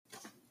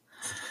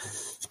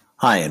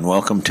Hi, and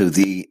welcome to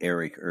the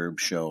Eric Erb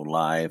Show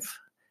live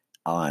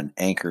on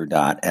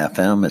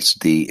Anchor.fm. It's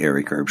the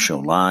Eric Erb Show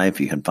live.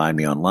 You can find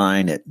me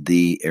online at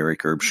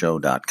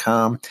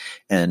theericerbshow.com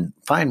and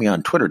find me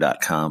on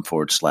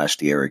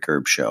twitter.com/the Eric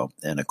Erb Show.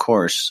 And of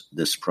course,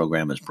 this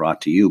program is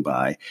brought to you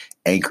by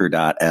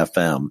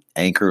Anchor.fm.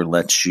 Anchor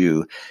lets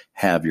you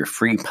have your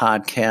free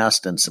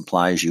podcast and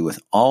supplies you with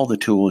all the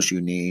tools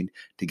you need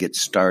to get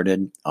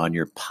started on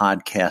your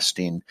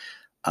podcasting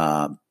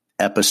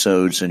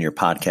episodes in your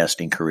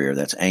podcasting career.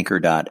 That's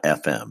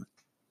Anchor.fm.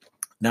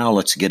 Now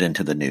let's get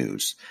into the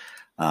news.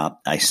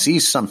 I see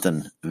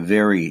something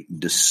very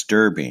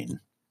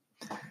disturbing.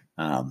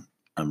 I'm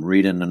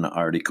reading an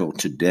article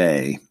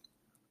today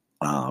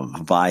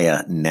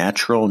via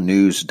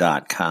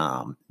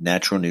naturalnews.com.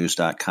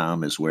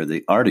 Naturalnews.com is where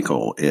the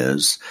article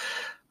is.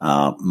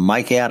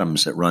 Mike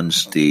Adams, that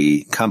runs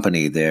the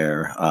company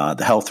there,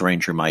 the Health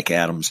Ranger Mike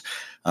Adams,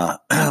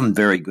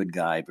 very good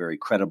guy, very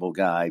credible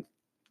guy.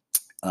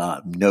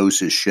 Knows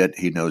his shit.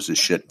 He knows his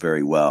shit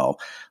very well.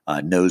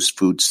 Knows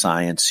food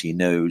science. He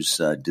knows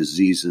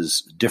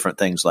diseases, different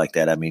things like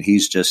that. I mean,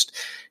 he's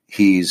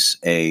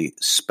a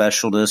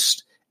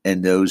specialist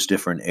in those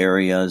different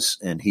areas,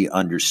 and he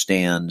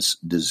understands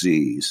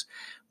disease.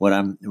 What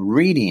I'm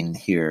reading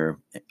here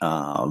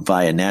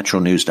via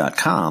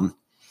naturalnews.com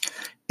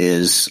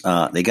is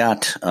they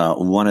got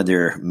one of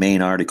their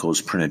main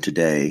articles printed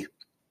today,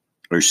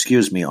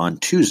 on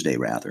Tuesday,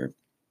 rather.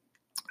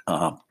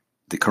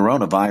 The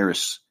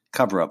coronavirus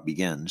cover-up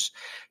begins.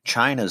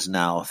 China's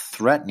now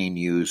threatening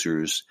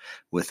users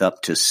with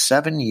up to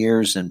 7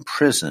 years in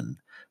prison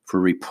for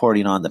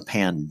reporting on the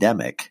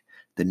pandemic.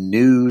 The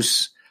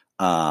news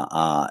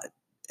and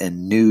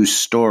news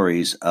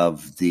stories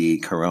of the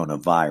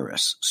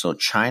coronavirus. So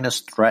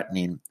China's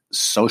threatening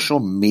social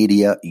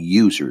media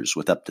users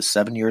with up to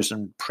 7 years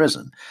in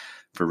prison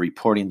for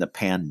reporting the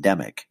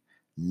pandemic.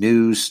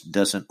 News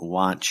doesn't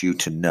want you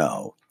to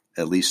know.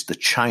 At least the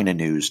China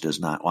news does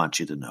not want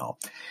you to know.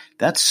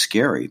 That's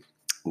scary.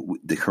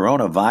 The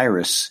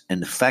coronavirus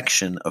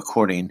infection,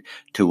 according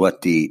to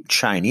what the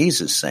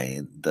Chinese is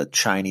saying,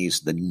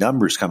 the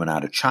numbers coming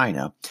out of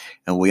China,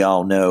 and we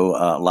all know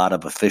a lot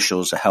of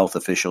officials, health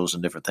officials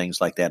and different things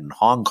like that in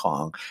Hong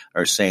Kong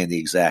are saying the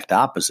exact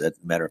opposite.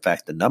 Matter of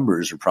fact, the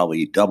numbers are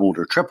probably doubled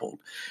or tripled.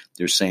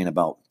 They're saying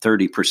about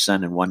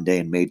 30% in one day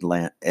in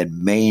mainland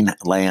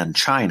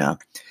China.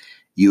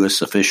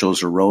 U.S.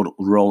 officials are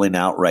rolling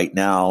out right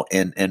now,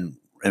 and in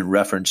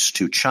reference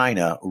to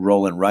China,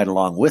 rolling right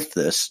along with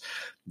this.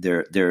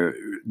 They're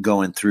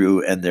going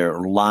through and they're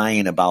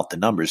lying about the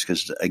numbers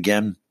because,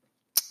 again,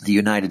 the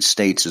United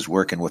States is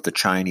working with the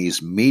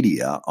Chinese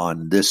media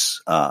on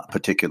this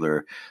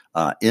particular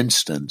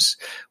instance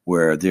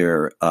where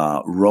they're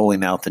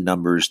rolling out the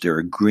numbers. They're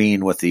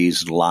agreeing with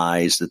these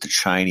lies that the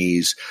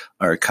Chinese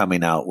are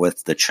coming out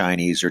with. The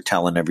Chinese are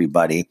telling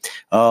everybody,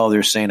 oh,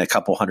 they're saying a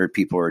couple hundred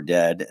people are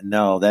dead.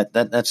 No,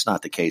 that's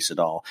not the case at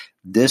all.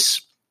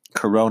 This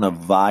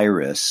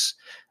coronavirus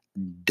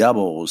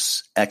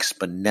doubles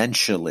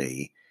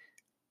exponentially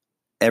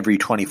every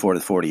 24 to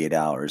 48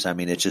 hours. I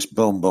mean, it's just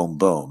boom, boom,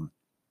 boom.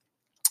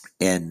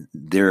 And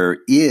there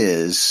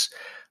is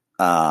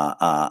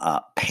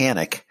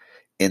panic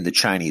in the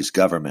Chinese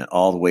government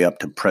all the way up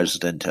to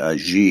President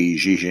Xi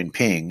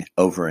Jinping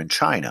over in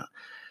China.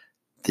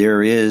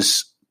 There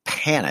is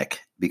panic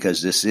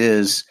because this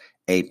is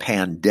a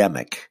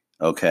pandemic,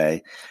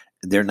 okay?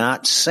 They're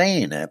not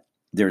saying it.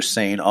 They're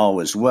saying all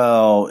is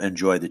well,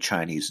 enjoy the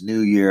Chinese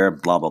New Year,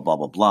 blah, blah, blah,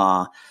 blah,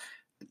 blah.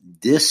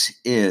 This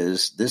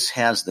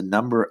has the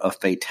number of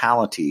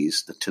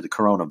fatalities to the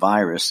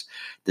coronavirus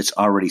that's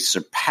already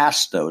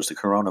surpassed those. The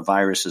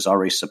coronavirus has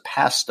already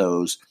surpassed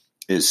those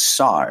is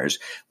SARS.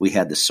 We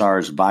had the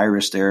SARS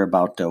virus there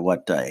about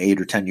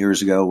 8 or 10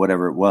 years ago,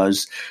 whatever it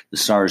was. The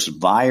SARS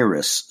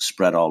virus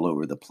spread all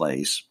over the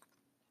place.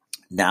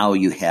 Now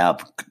you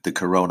have the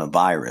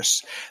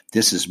coronavirus.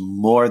 This has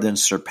more than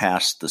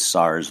surpassed the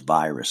SARS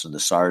virus, and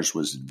the SARS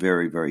was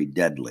very, very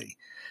deadly.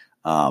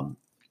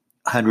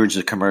 Hundreds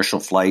of commercial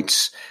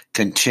flights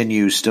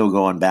continue still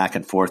going back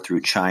and forth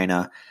through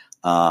China,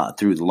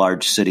 through the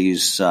large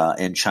cities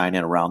in China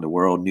and around the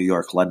world, New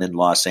York, London,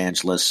 Los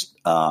Angeles,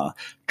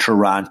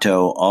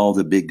 Toronto, all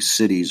the big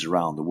cities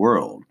around the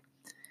world.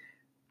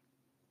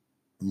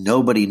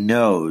 Nobody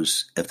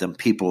knows if them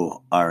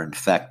people are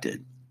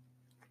infected.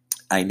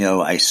 I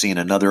know I seen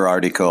another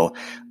article.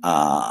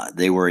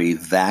 They were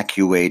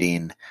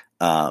evacuating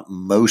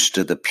most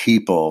of the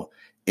people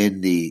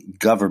in the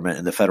government,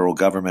 in the federal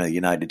government of the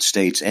United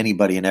States,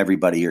 anybody and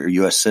everybody or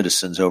U.S.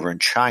 citizens over in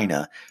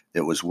China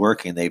that was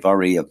working. They've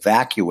already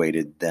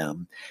evacuated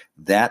them.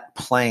 That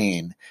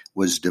plane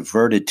was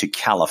diverted to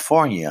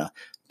California,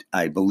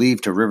 I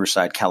believe to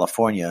Riverside,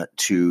 California,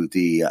 to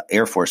the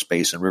Air Force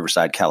Base in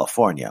Riverside,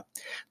 California.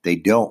 They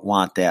don't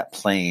want that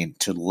plane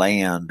to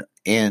land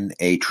in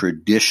a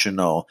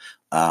traditional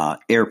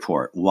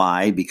airport.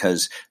 Why?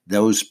 Because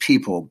those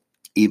people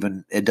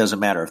even it doesn't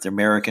matter if they're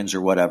Americans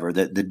or whatever,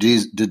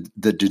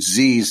 the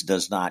disease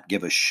does not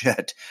give a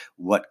shit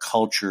what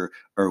culture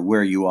or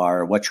where you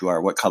are, what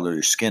color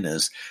your skin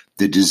is.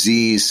 The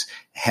disease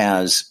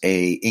has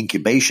a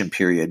incubation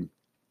period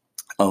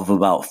of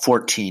about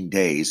 14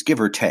 days,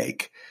 give or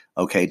take.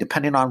 Okay,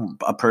 depending on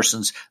a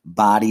person's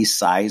body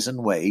size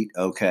and weight.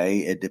 Okay,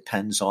 it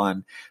depends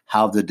on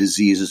how the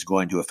disease is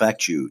going to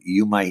affect you.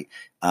 You might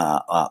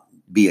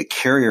be a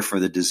carrier for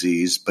the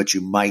disease, but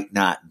you might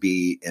not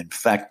be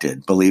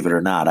infected. Believe it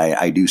or not,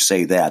 I do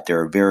say that.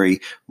 There are very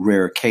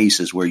rare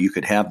cases where you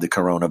could have the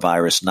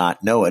coronavirus,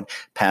 not know it,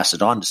 pass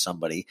it on to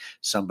somebody.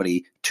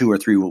 Somebody 2 or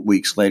 3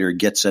 weeks later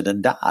gets it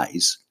and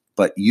dies,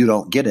 but you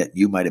don't get it.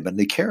 You might have been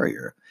the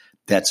carrier.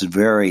 That's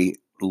very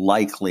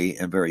likely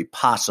and very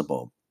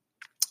possible.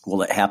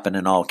 Will it happen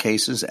in all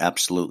cases?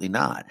 Absolutely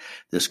not.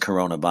 This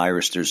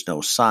coronavirus, there's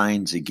no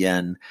signs.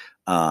 Again,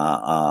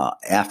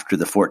 after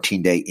the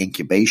 14-day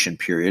incubation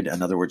period,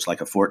 in other words, like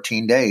a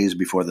 14 days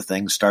before the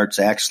thing starts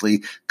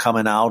actually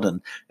coming out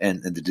and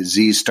the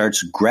disease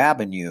starts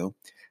grabbing you,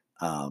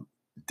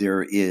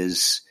 there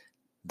is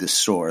the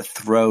sore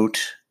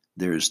throat,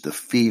 there's the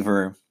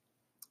fever,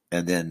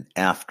 and then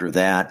after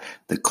that,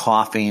 the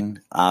coughing,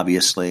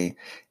 obviously.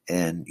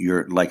 And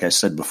you're, like I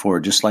said before,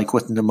 just like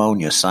with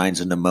pneumonia,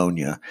 signs of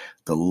pneumonia,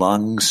 the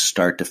lungs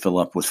start to fill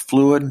up with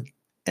fluid,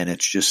 and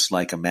it's just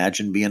like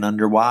imagine being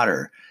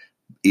underwater,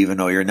 even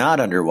though you're not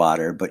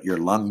underwater, but your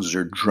lungs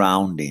are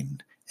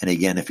drowning. And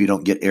again, if you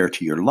don't get air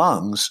to your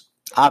lungs,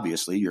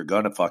 obviously you're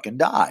going to fucking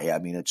die. I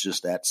mean, it's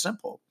just that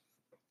simple.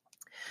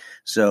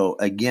 So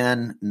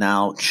again,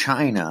 now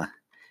China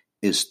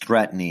is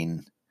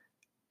threatening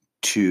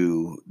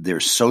to their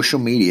social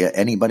media,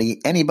 anybody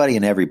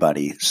and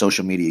everybody,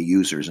 social media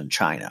users in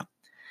China,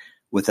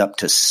 with up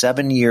to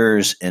 7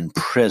 years in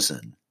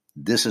prison.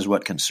 This is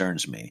what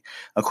concerns me.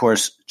 Of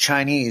course,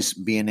 Chinese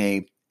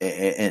being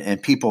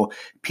and people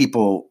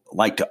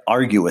like to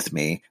argue with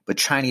me, but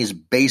Chinese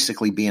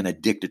basically being a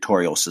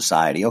dictatorial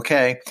society.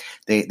 Okay,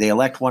 they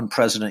elect one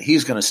president.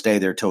 He's going to stay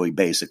there till he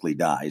basically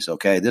dies.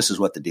 Okay, this is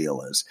what the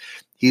deal is.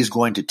 He's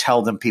going to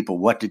tell them people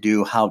what to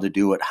do, how to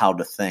do it, how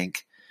to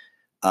think.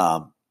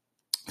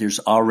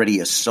 There's already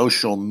a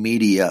social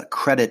media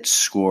credit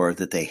score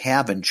that they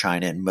have in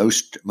China, and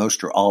most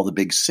or all the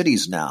big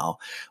cities now,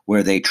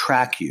 where they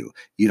track you.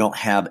 You don't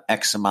have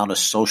X amount of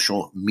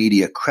social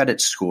media credit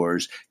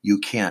scores, you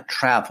can't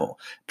travel.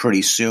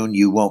 Pretty soon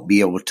you won't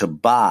be able to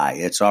buy.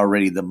 It's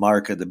already the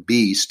mark of the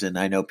beast. And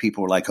I know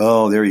people are like,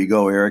 oh, there you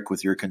go, Eric,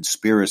 with your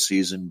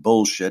conspiracies and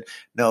bullshit.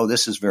 No,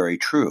 this is very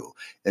true.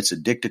 It's a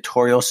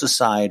dictatorial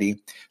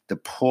society. The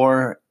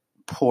poor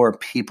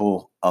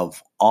people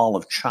of all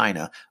of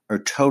China are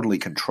totally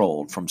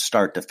controlled from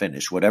start to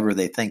finish. Whatever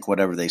they think,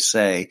 whatever they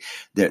say,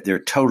 they're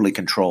totally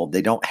controlled.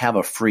 They don't have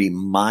a free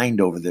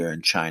mind over there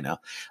in China.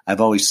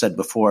 I've always said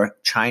before,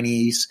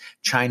 Chinese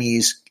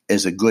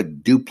is a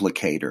good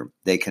duplicator.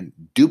 They can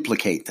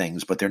duplicate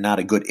things, but they're not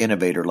a good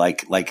innovator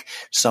like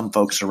some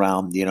folks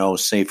around,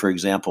 say, for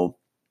example,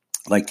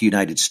 like the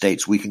United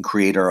States, we can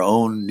create our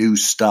own new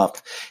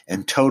stuff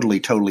and totally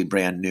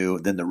brand new,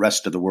 then the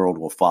rest of the world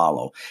will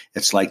follow.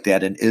 It's like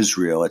that in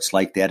Israel. It's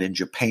like that in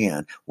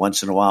Japan.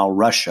 Once in a while,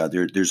 Russia.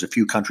 There's a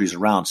few countries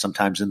around,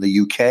 sometimes in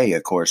the UK,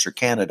 of course, or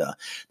Canada.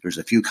 There's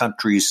a few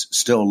countries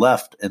still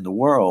left in the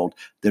world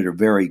that are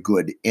very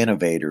good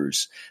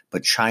innovators.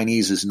 But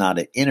Chinese is not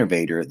an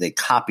innovator. They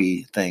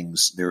copy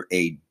things. They're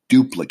a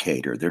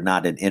duplicator. They're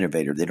not an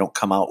innovator. They don't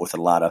come out with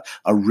a lot of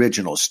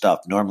original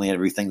stuff. Normally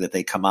everything that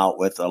they come out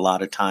with a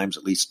lot of times,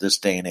 at least this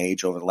day and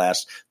age over the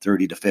last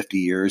 30 to 50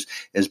 years,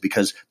 is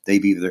because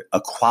they've either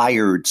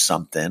acquired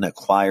something,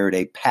 acquired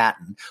a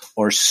patent,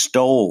 or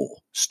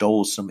stole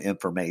some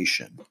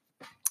information.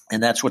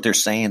 And that's what they're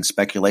saying.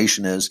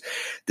 Speculation is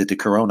that the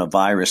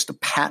coronavirus, the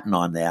patent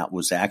on that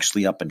was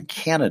actually up in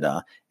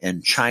Canada,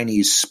 and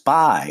Chinese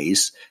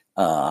spies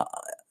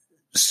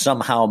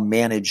somehow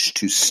managed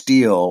to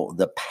steal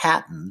the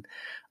patent,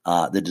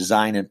 the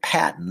design and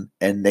patent,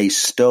 and they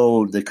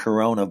stole the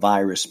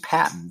coronavirus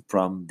patent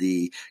from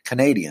the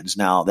Canadians.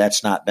 Now,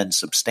 that's not been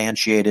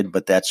substantiated,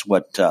 but that's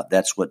what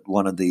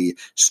one of the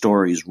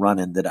stories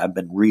running that I've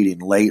been reading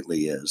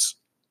lately is.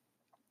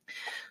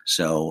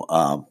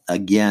 So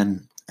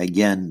again,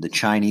 the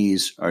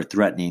Chinese are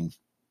threatening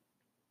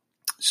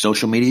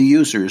social media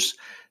users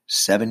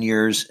 7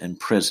 years in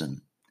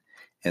prison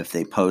if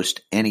they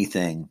post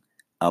anything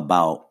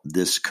about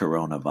this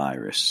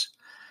coronavirus.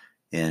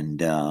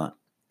 And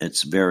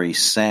it's very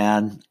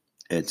sad.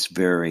 It's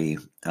very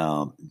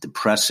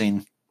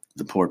depressing.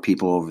 The poor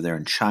people over there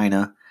in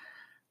China.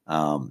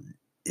 I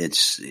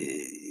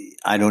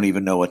don't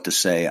even know what to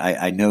say.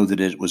 I know that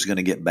it was going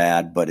to get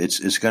bad, but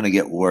it's going to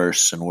get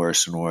worse and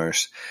worse and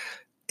worse.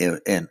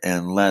 And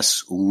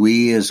unless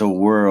we as a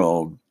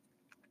world,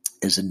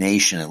 as a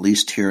nation, at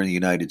least here in the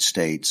United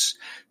States,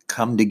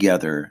 come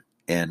together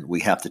and we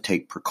have to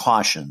take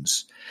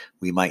precautions.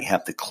 We might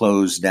have to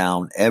close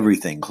down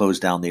everything, close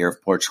down the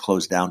airports,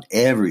 close down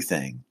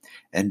everything,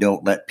 and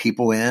don't let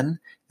people in.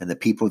 And the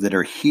people that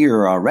are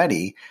here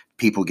already,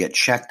 people get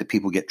checked, the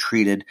people get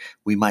treated.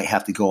 We might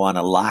have to go on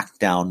a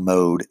lockdown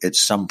mode at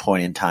some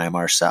point in time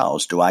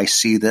ourselves. Do I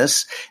see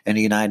this in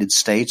the United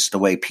States, the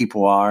way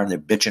people are, and they're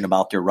bitching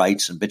about their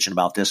rights and bitching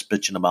about this,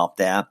 bitching about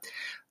that?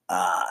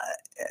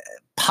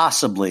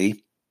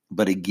 Possibly,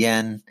 but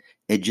again,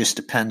 it just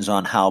depends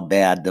on how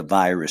bad the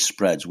virus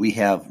spreads. We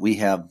have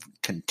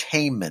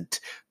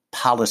containment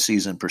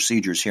policies and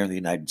procedures here in the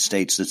United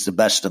States that's the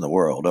best in the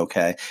world,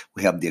 okay?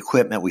 We have the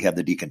equipment, we have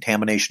the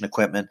decontamination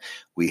equipment,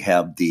 we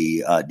have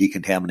the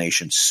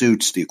decontamination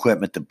suits, the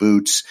equipment, the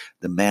boots,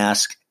 the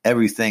mask,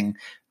 everything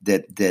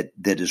that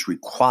is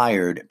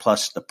required,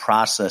 plus the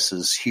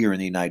processes here in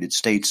the United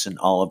States and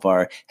all of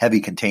our heavy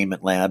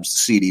containment labs,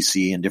 the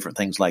CDC and different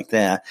things like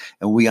that.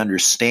 And we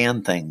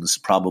understand things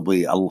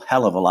probably a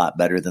hell of a lot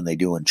better than they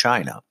do in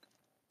China.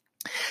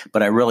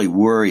 But I really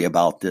worry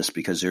about this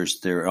because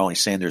they're only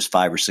saying there's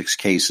 5 or 6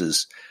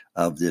 cases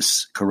of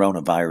this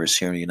coronavirus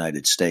here in the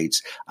United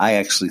States. I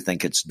actually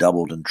think it's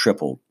doubled and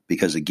tripled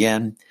because,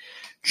 again,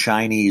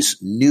 Chinese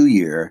New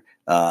Year,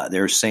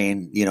 they're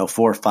saying, 4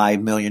 or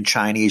 5 million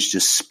Chinese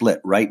just split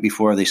right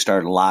before they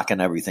started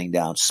locking everything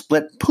down.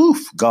 Split,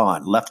 poof,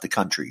 gone, left the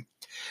country.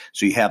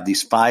 So you have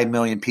these 5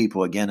 million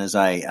people, again, as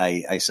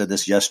I said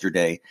this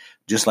yesterday,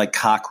 just like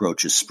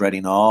cockroaches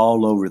spreading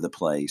all over the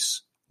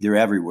place. They're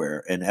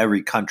everywhere in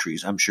every country.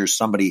 I'm sure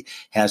somebody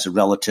has a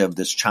relative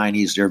that's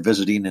Chinese. They're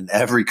visiting in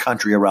every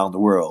country around the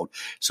world.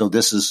 So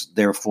this is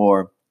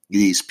therefore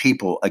these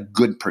people, a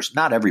good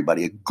not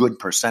everybody, a good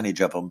percentage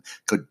of them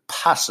could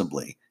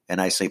possibly, and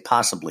I say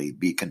possibly,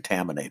 be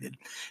contaminated.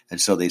 And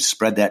so they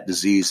spread that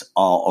disease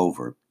all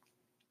over.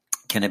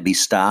 Can it be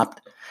stopped?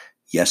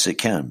 Yes, it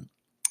can.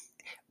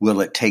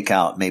 Will it take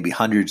out maybe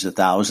hundreds of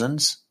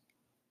thousands?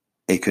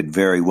 It could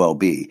very well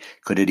be.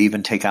 Could it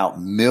even take out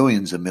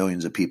millions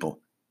of people?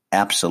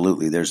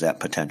 Absolutely, there's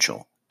that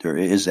potential. There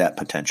is that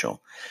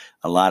potential.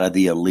 A lot of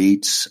the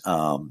elites,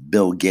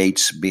 Bill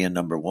Gates being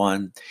number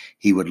one,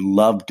 he would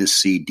love to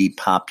see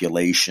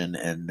depopulation,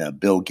 and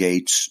Bill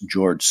Gates,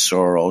 George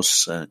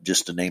Soros,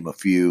 just to name a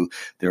few.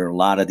 There are a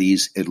lot of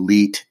these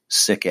elite,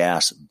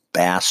 sick-ass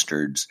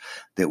bastards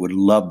that would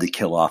love to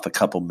kill off a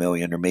couple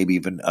million or maybe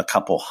even a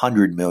couple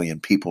 100 million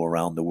people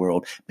around the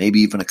world, maybe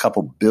even a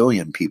couple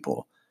billion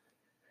people,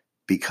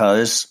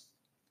 because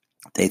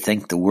they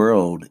think the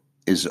world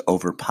is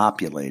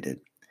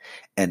overpopulated,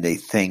 and they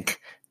think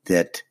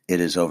that it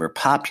is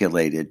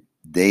overpopulated.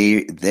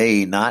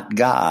 They, not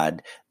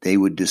God, they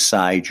would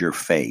decide your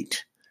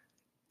fate.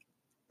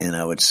 And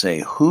I would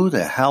say, who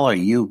the hell are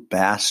you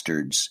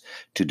bastards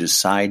to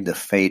decide the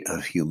fate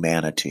of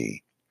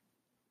humanity?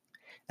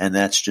 And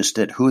that's just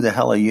it. Who the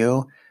hell are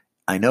you?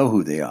 I know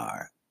who they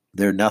are.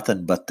 They're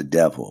nothing but the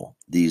devil,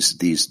 these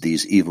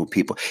evil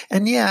people.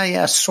 And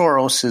yeah,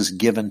 Soros is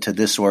given to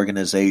this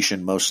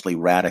organization, mostly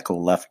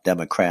radical left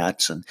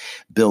Democrats, and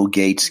Bill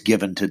Gates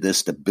given to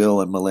this, the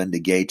Bill and Melinda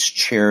Gates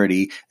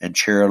charity and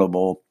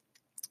charitable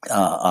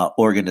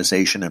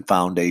organization and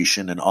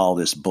foundation and all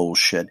this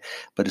bullshit.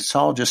 But it's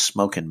all just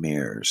smoke and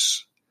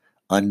mirrors.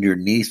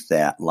 Underneath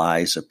that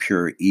lies a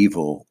pure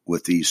evil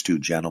with these two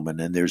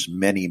gentlemen. And there's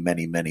many,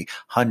 many, many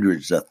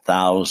hundreds of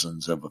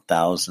thousands of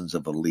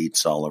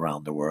elites all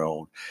around the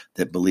world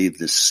that believe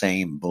the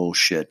same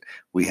bullshit.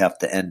 We have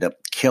to end up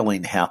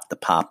killing half the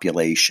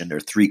population, or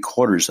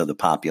 3/4 of the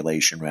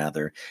population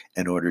rather,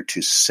 in order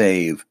to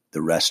save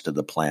the rest of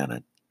the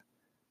planet.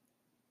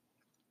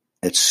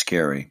 It's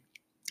scary.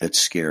 It's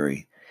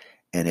scary.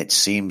 And it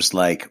seems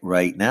like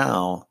right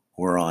now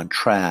we're on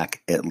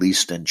track, at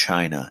least in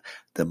China,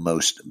 the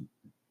most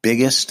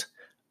biggest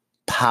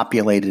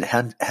populated,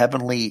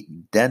 heavily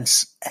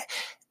dense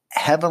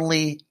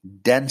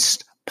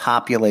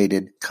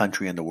populated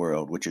country in the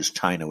world, which is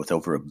China, with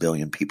over 1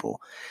 billion people.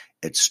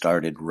 It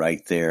started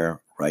right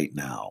there, right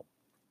now.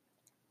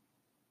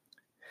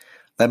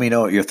 Let me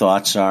know what your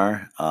thoughts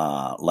are.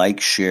 Like,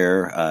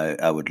 share.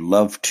 I would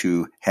love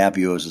to have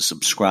you as a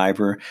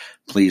subscriber.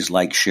 Please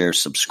like, share,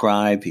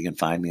 subscribe. You can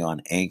find me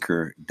on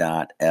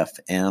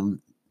anchor.fm,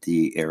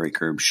 The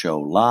Eric Erb Show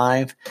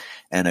Live.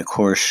 And of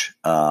course,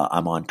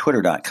 I'm on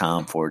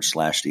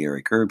twitter.com/The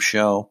Eric Erb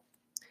Show.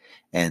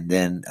 And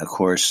then, of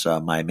course,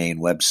 my main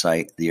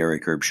website,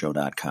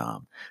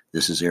 TheEricErbShow.com.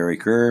 This is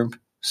Eric Erb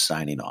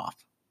signing off.